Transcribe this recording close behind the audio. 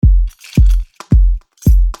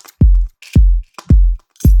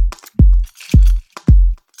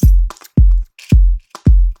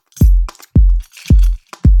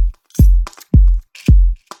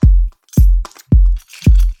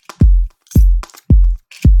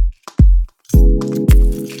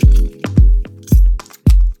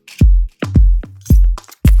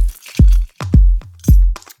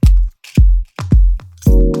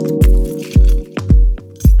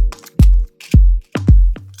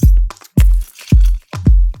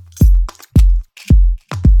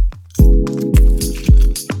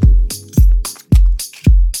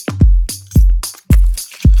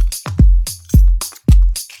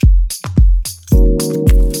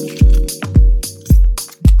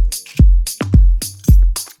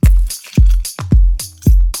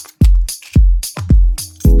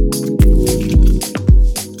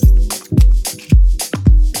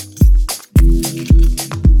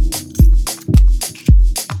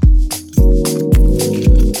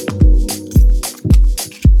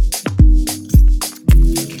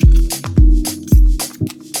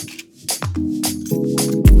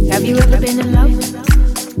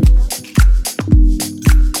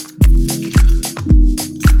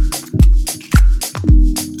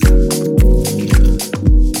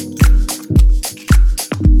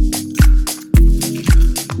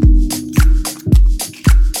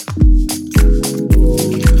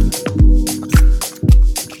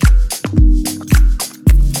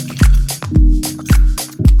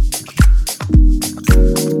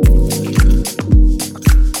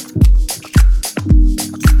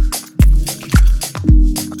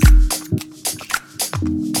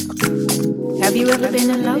Have you ever been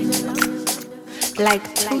in love? Like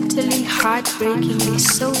totally heartbreakingly,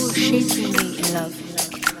 soul-shakingly in love.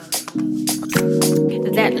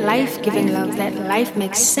 That life-giving love, that life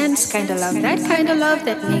makes sense kind of love, that kind of love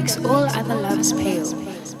that makes all other loves pale.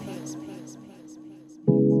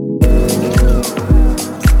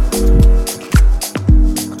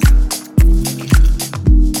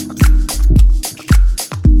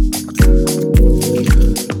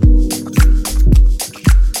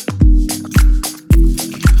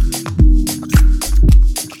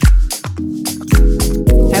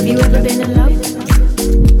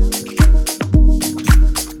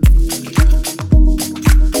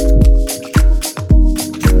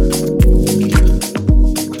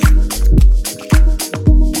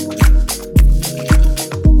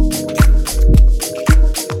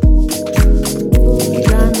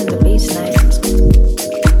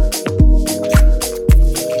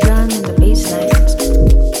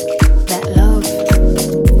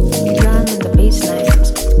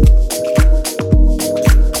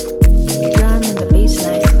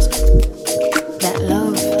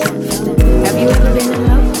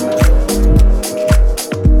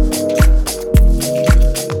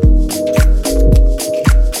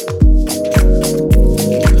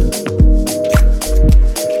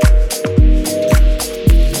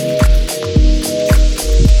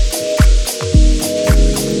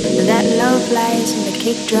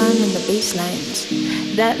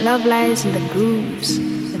 Love lies in the grooves.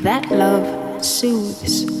 That love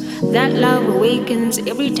soothes. That love awakens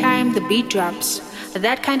every time the beat drops.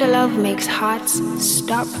 That kind of love makes hearts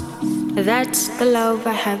stop. That's the love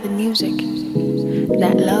I have in music.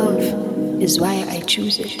 That love is why I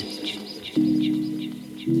choose it.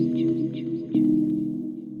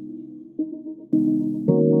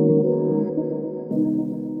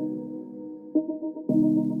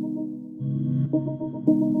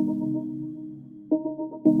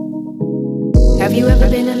 Have you ever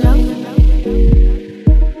been in love?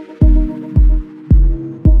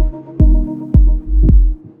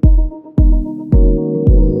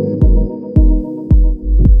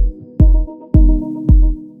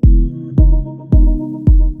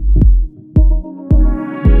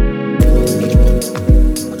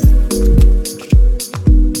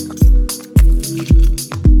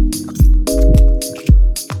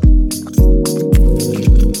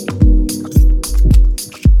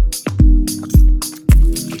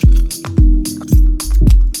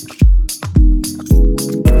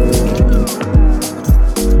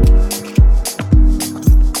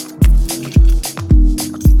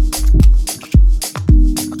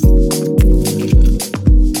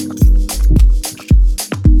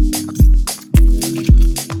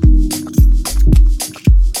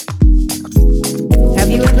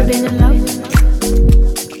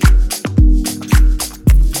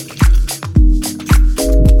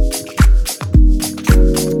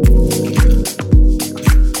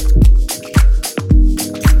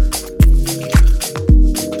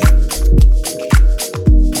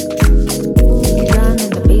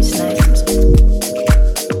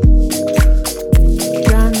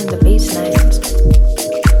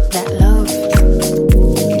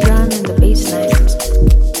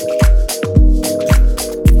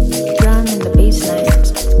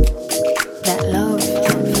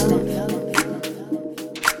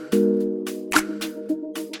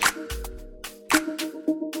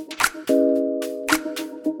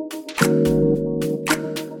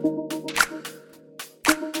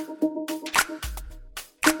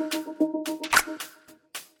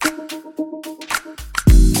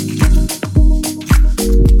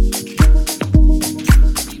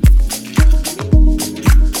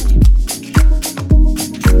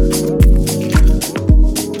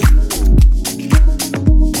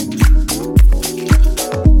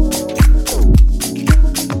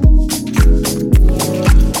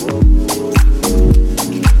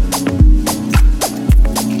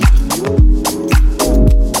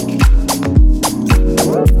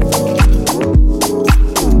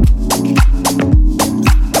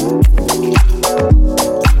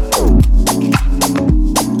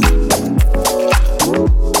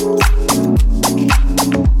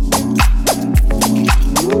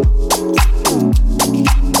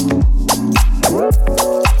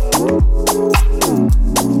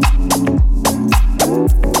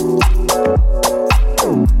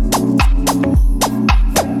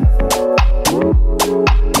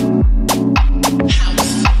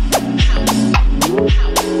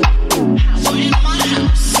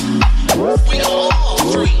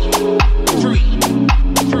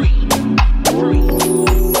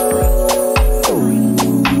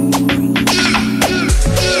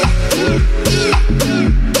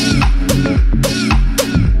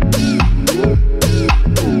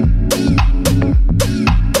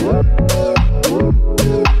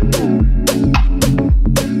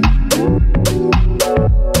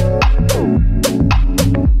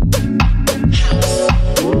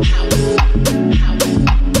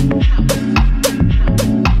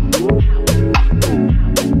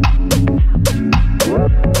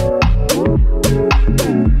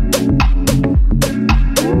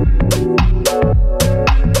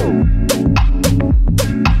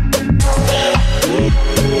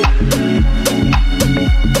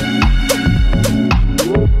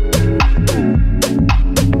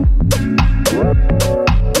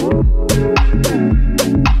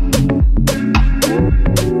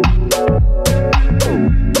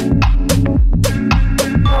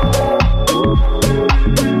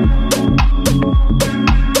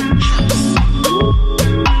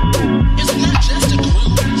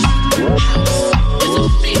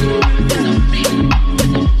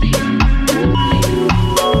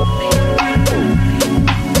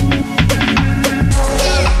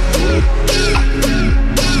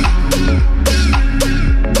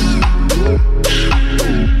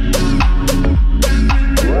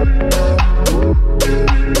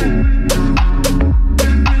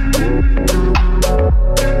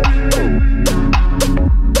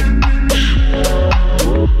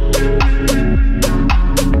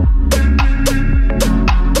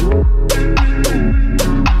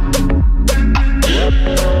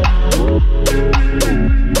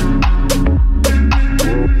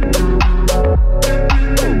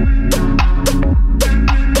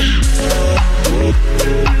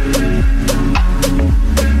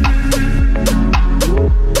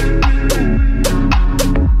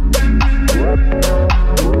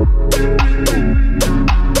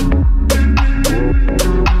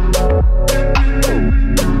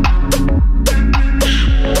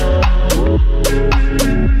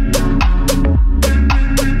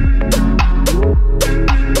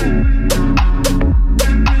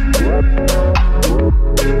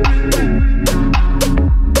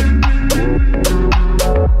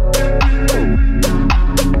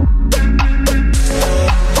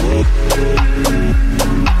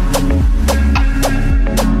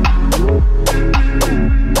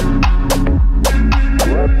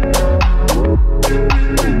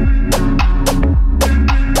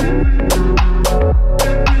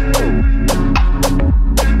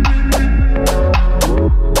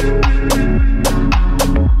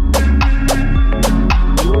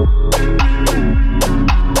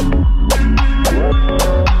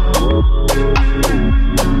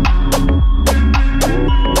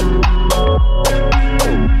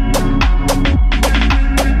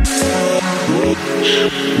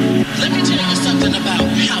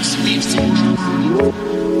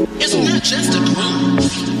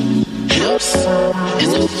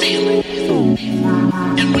 is a feeling.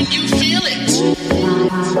 And when you feel it,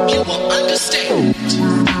 you will understand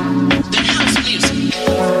that house music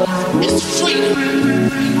is freedom.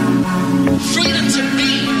 Freedom to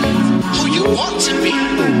be who you want to be.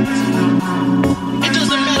 It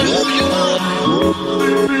doesn't matter who you are.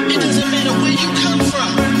 It doesn't matter where you come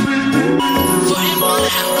from. For in my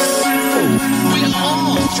house, we are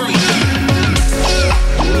all free.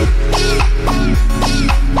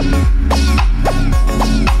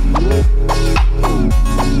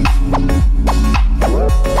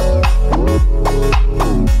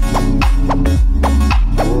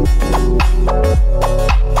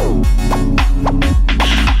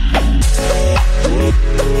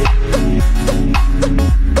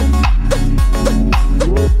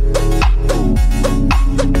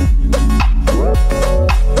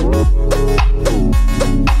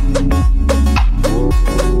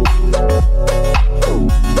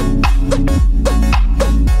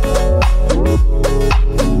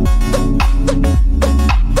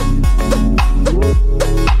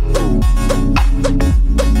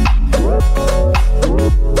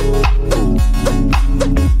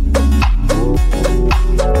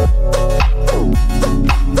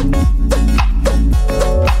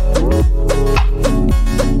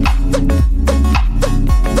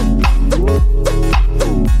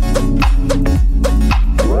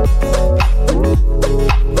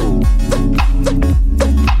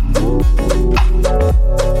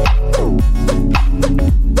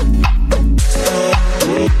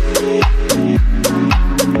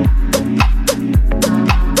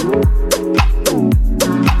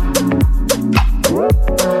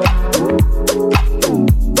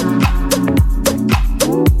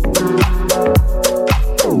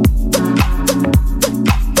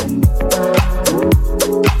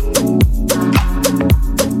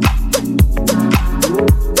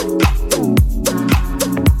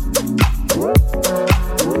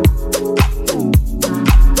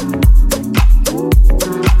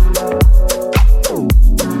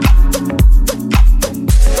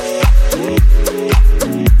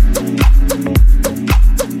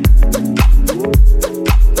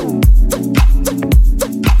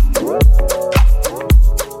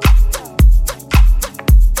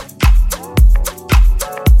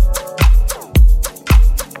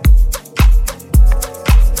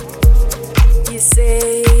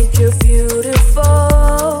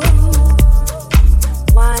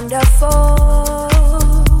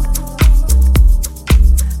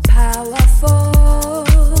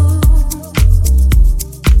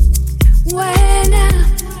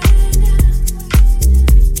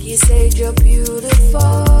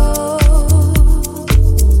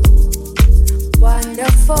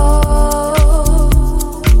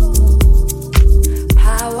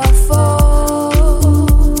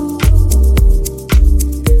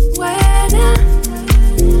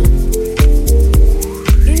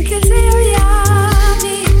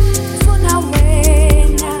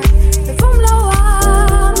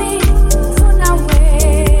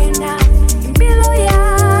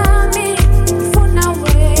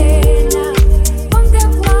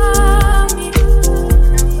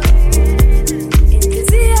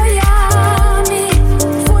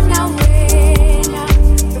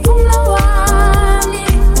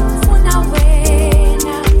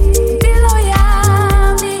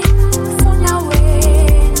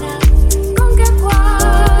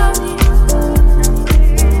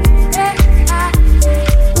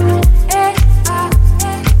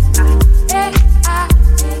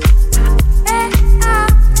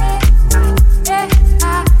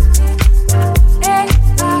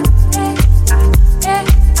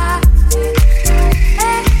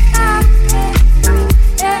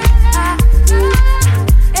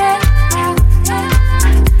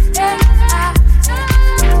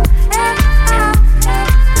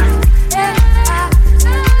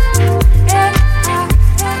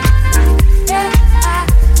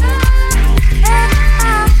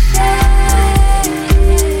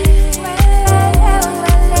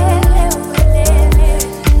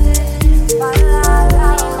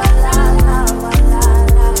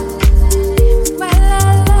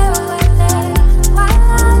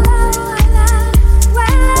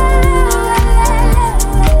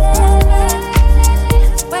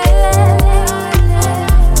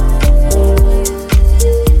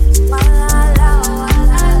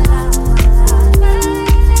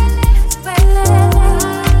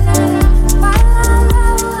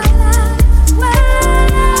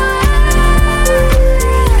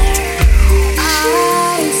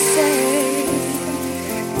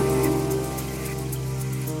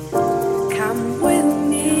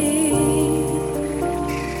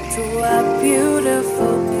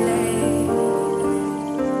 beautiful place.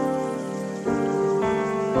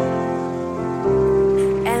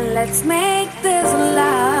 And let's make this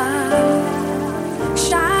love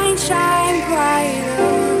shine, shine brighter.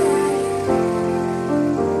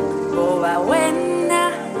 Oh, I wena,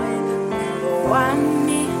 oh, I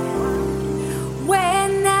me,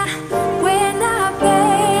 wena,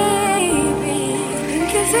 baby.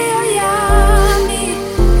 Intliziyo yami,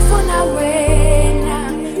 funa wena,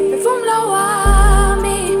 phefumlo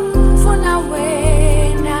wami, funa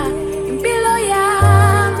wena, impilo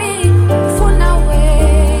yami, funa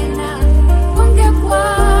wena, konke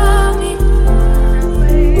kwami.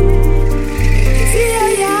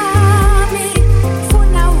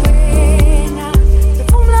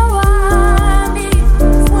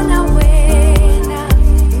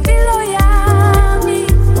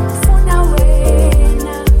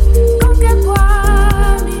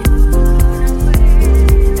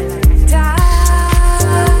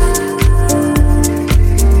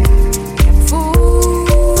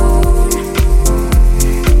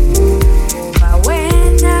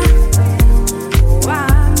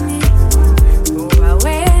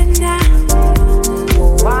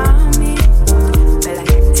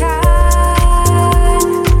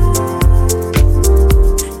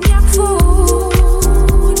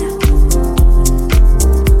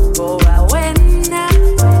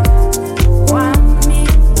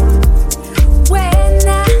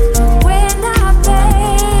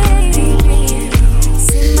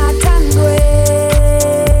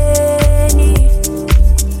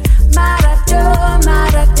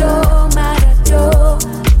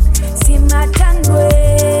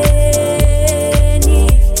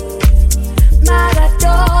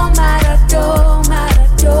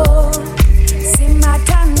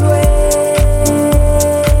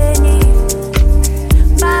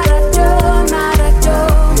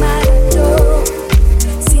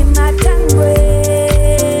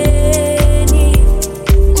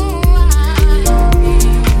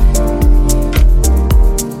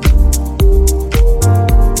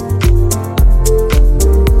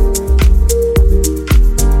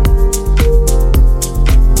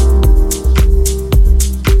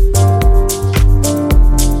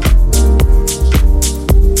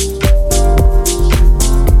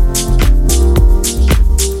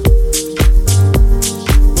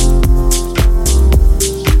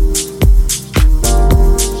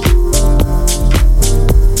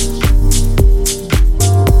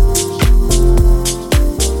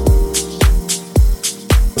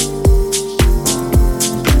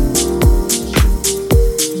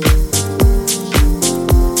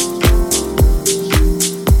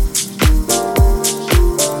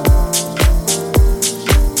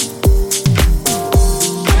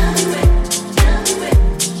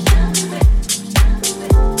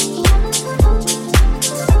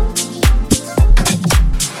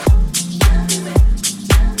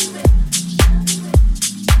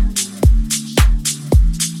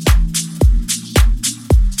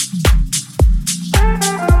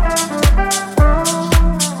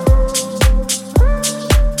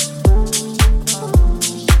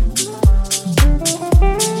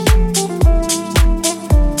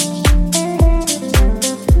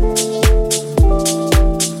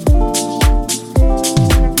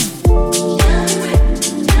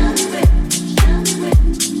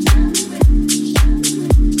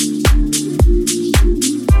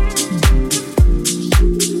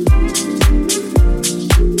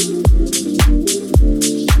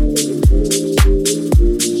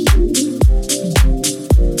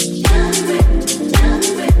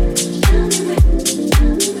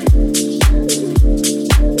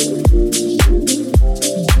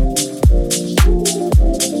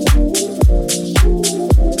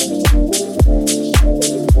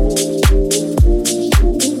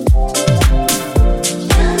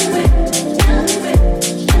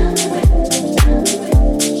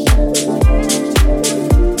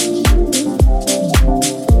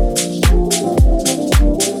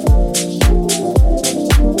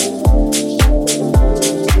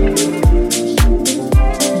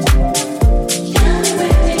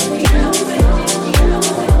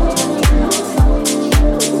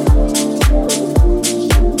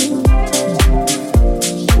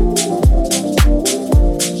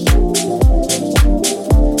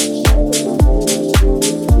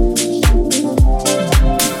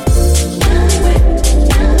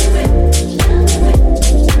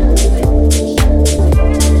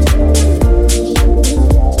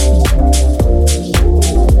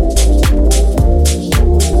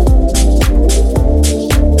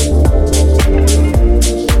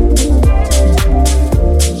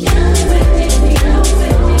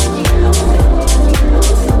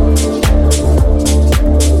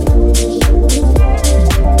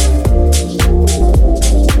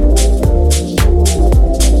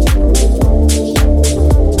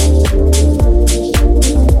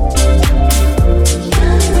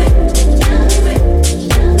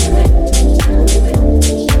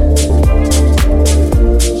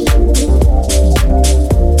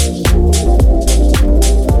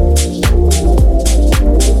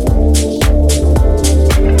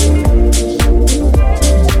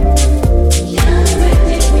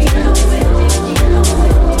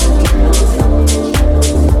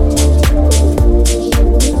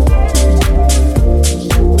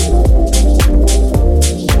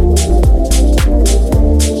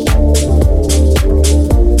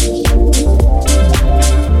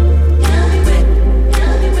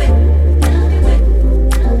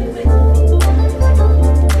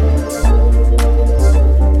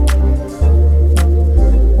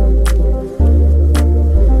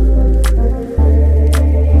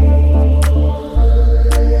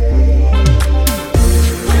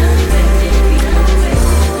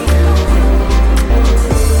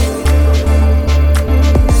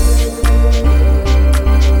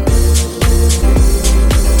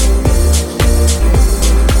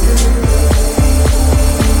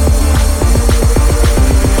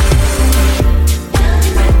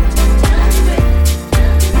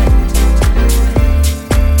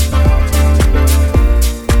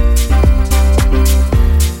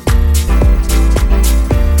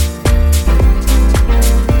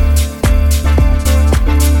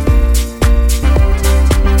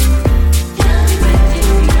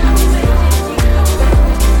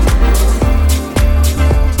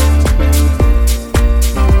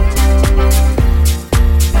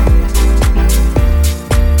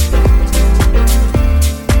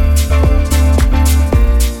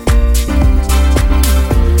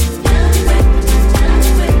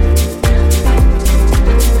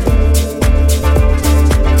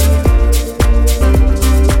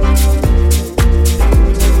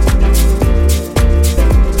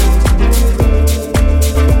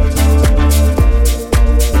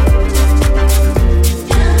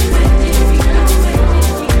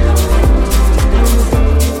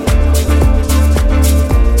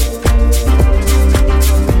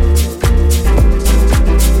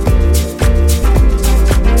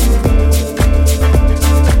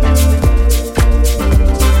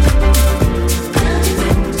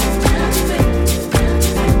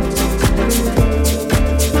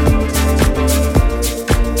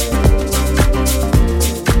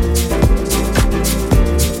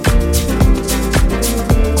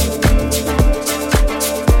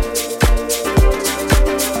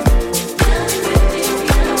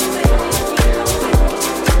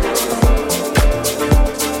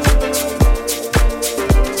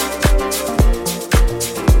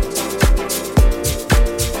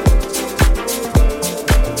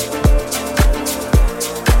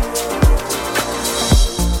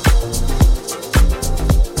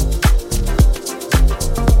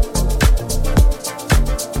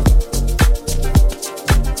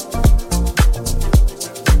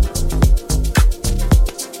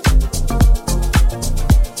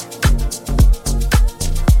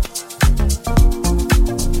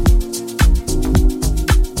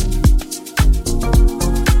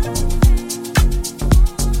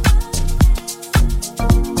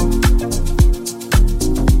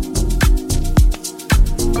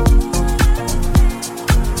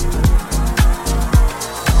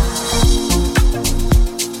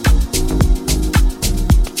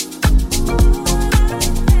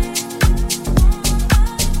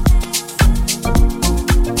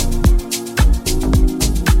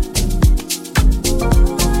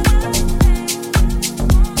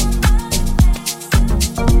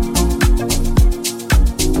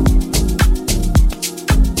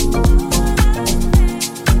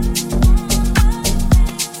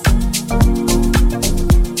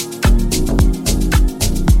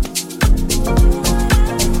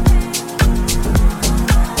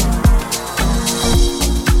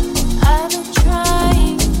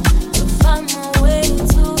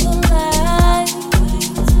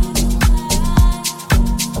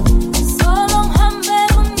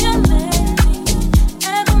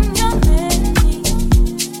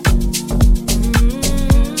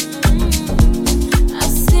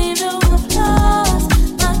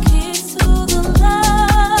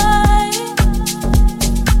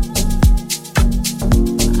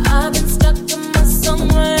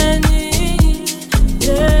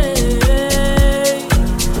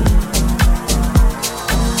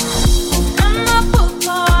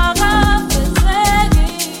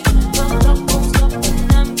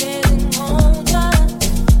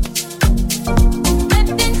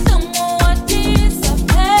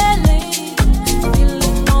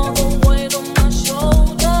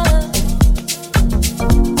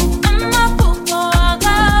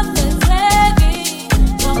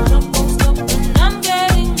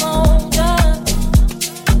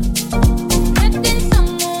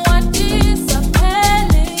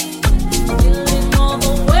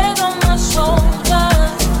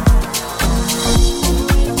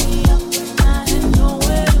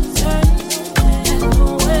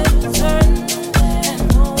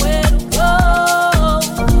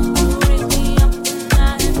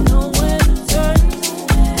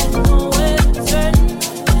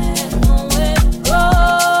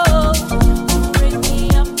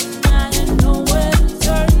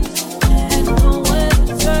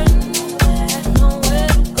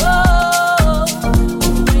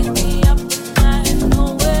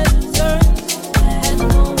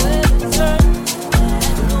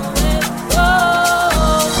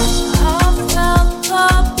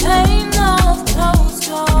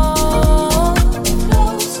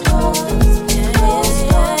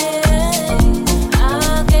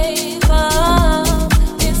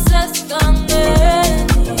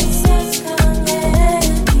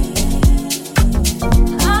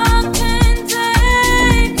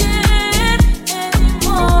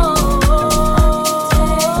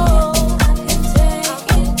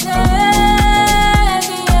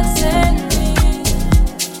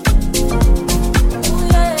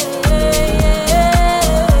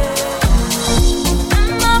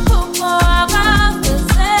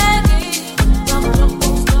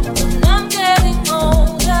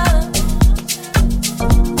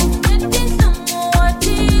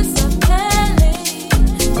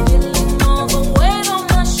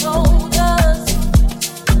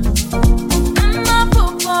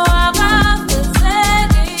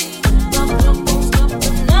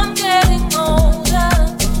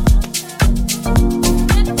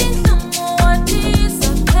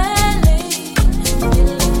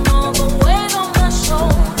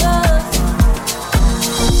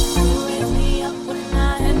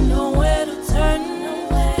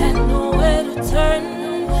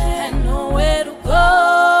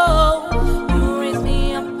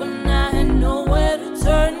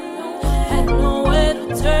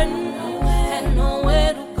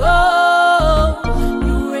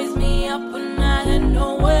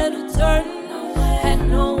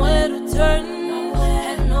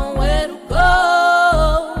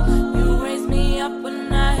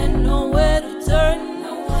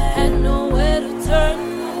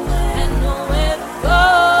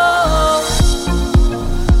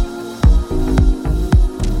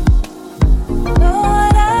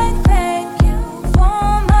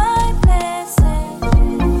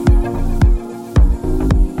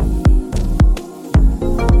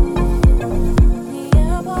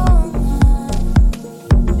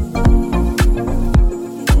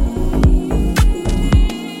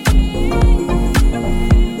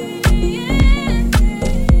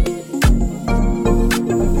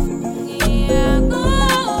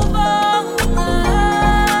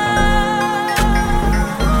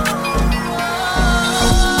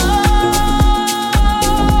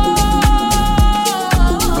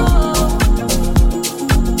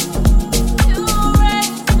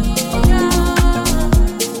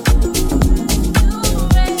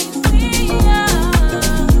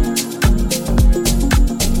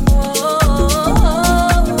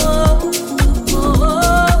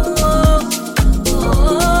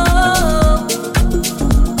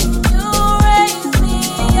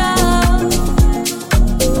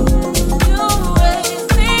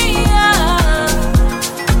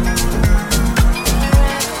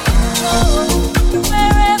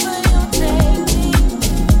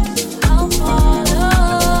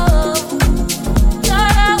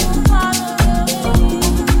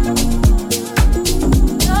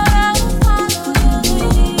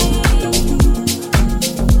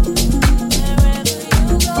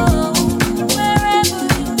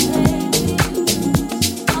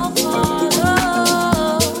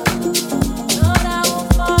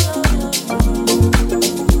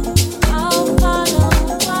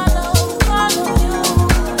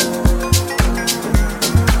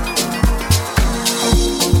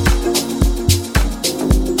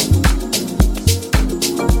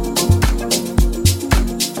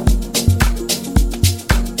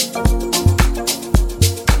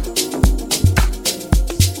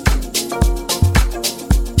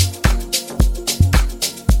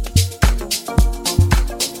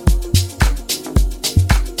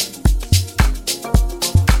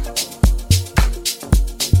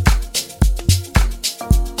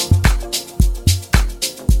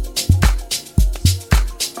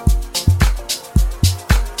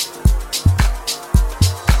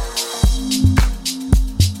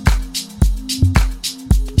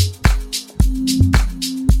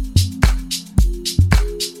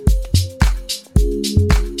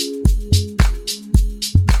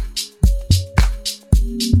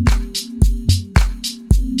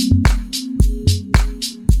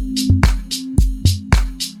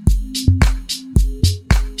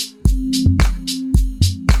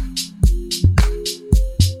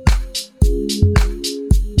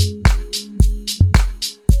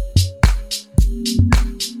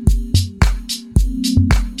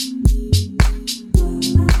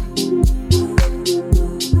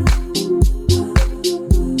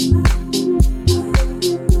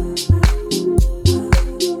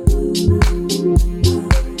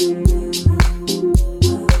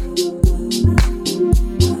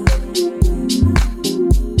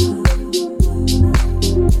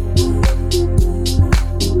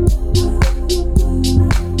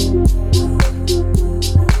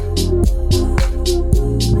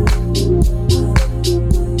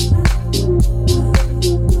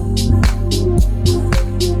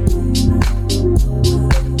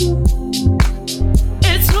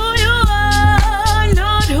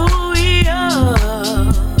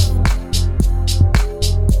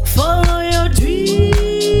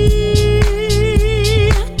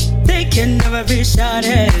 never be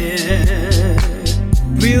shattered.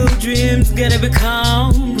 Real dreams gotta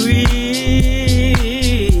become real.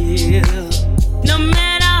 No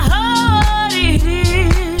matter how hard it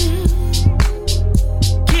is,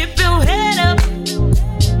 keep your head up.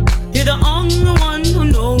 You're the only one who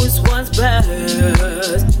knows what's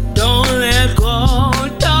best. Don't let go,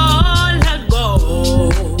 don't let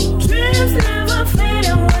go. Dreams never fade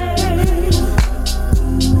away,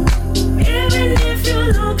 even if you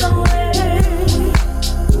look away.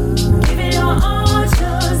 Give it your all,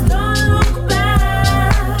 just don't look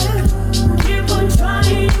back. Keep on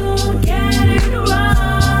trying to get it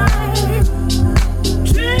right.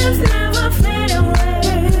 Dreams never fade away,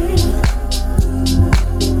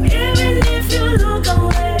 even if you look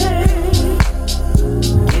away.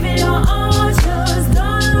 Give it your all, just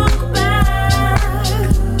don't look back.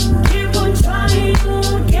 Keep on trying to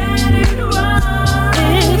get it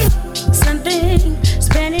right. If something's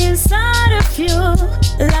been inside of you,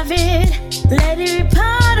 love it, let it be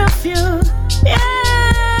part of you.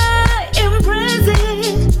 Yeah, embrace it.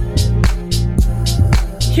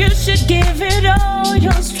 You should give it all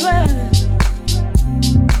your strength.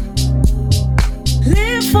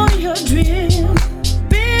 Live for your dream,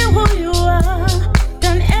 be who you are.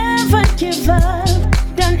 Don't ever give up,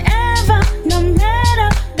 don't ever, no matter,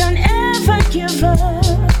 don't ever give up.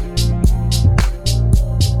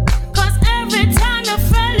 Cause every time you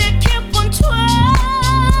fail, you keep on trying.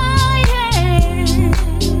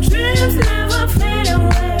 Dreams never fade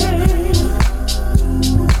away,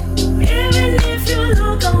 even if you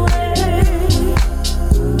look away.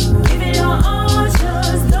 Give it your all,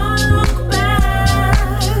 just don't look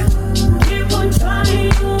back. Keep on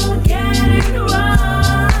trying to get it right.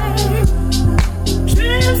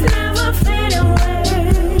 Dreams never fade away,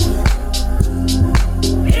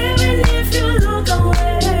 even if you look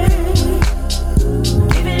away.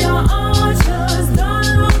 Give it your all, just don't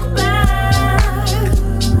look back.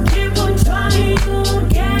 Keep on trying to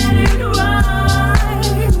get it right.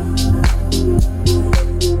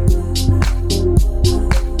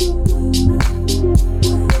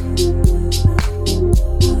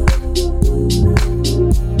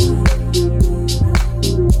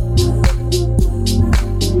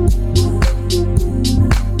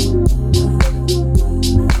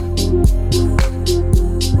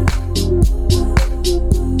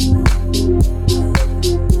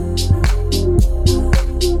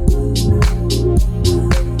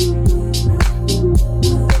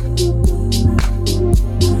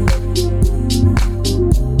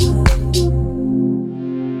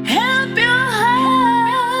 Help your heart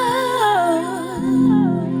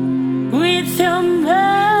with your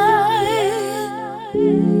mind.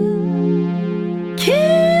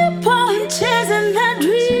 Keep on chasing that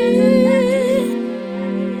dream.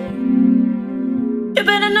 You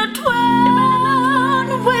better not run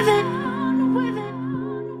with it.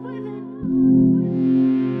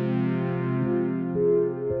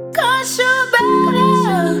 Cause you're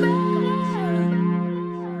better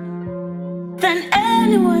than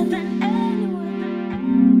anyone.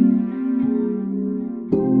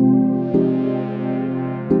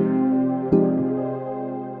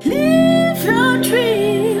 Live your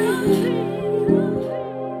dream.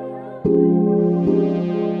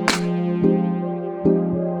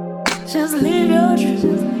 Just live your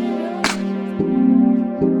dream.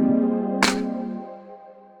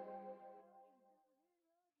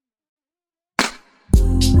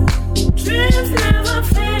 Dreams never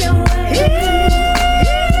fade away,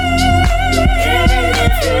 even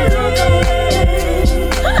if you look away.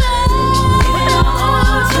 Give it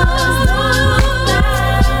all, just don't look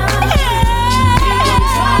back. Keep on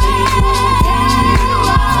trying to get it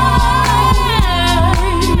right.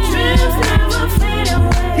 Dreams never fade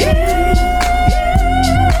away,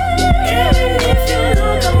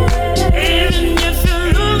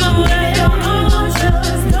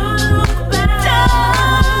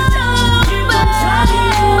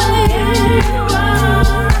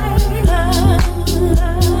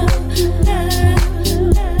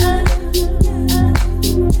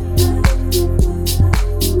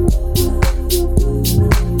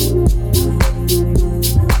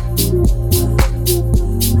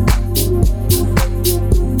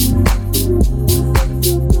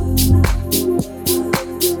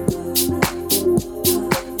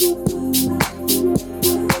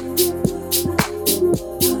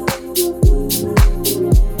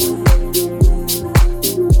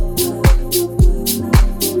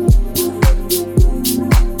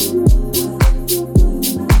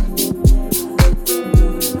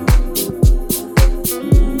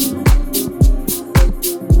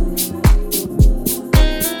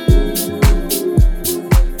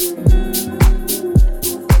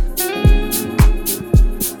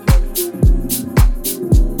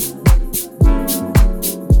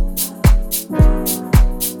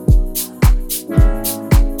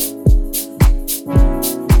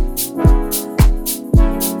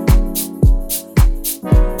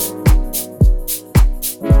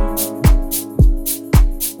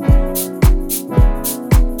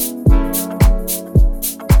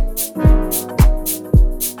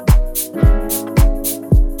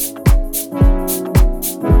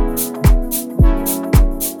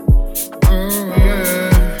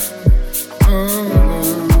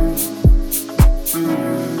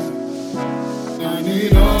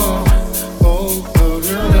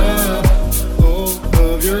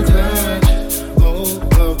 your touch,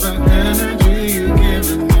 oh, of the energy you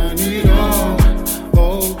give me. I need all,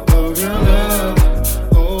 oh, of your love,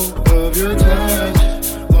 oh, of your touch,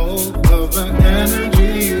 oh, of the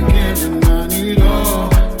energy you give me. I need all,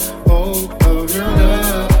 oh, of your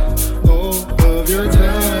love, oh, of your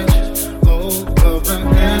touch, oh, of the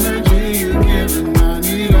energy you give me. I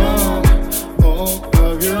need all, oh,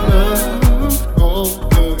 of your love, oh,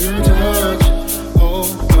 of your touch, oh,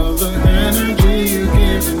 of the energy you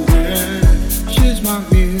give me. She's my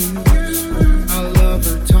muse, I love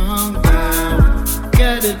her tongue down,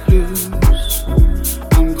 get it loose,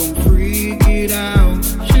 I'm gon' freak it out.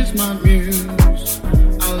 She's my muse,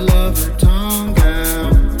 I love her tongue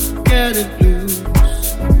down, get it loose,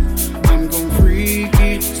 I'm gon' freak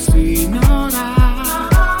it. See, no lie,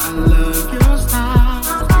 I love your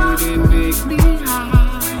style, you didn't make me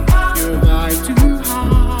high, your vibe too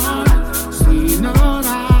hard. See, no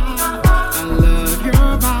lie, I love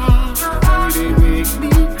your vibe, you didn't make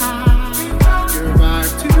me high, your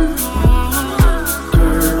vibe too hard.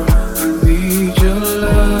 Girl, I need your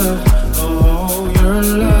love, oh, your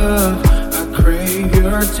love, I crave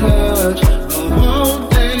your touch, oh, all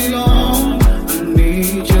day long. I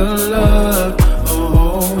need your love,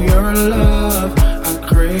 oh, your love, I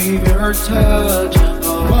crave your touch,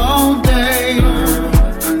 oh, all day.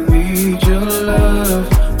 I need your love,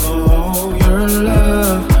 oh, your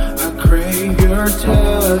love, I crave your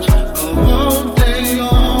touch, oh, all day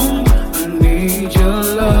long. I need your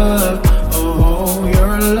love, oh,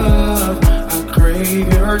 your love, I crave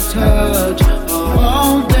your touch, oh,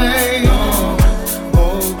 all day long.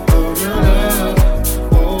 Oh, of your love,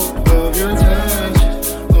 oh, of your touch,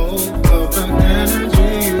 oh, of the energy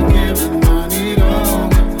you give me. I need all,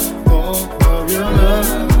 oh, of your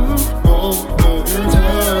love, oh, of your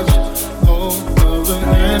touch, oh, of the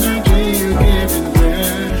energy you give me.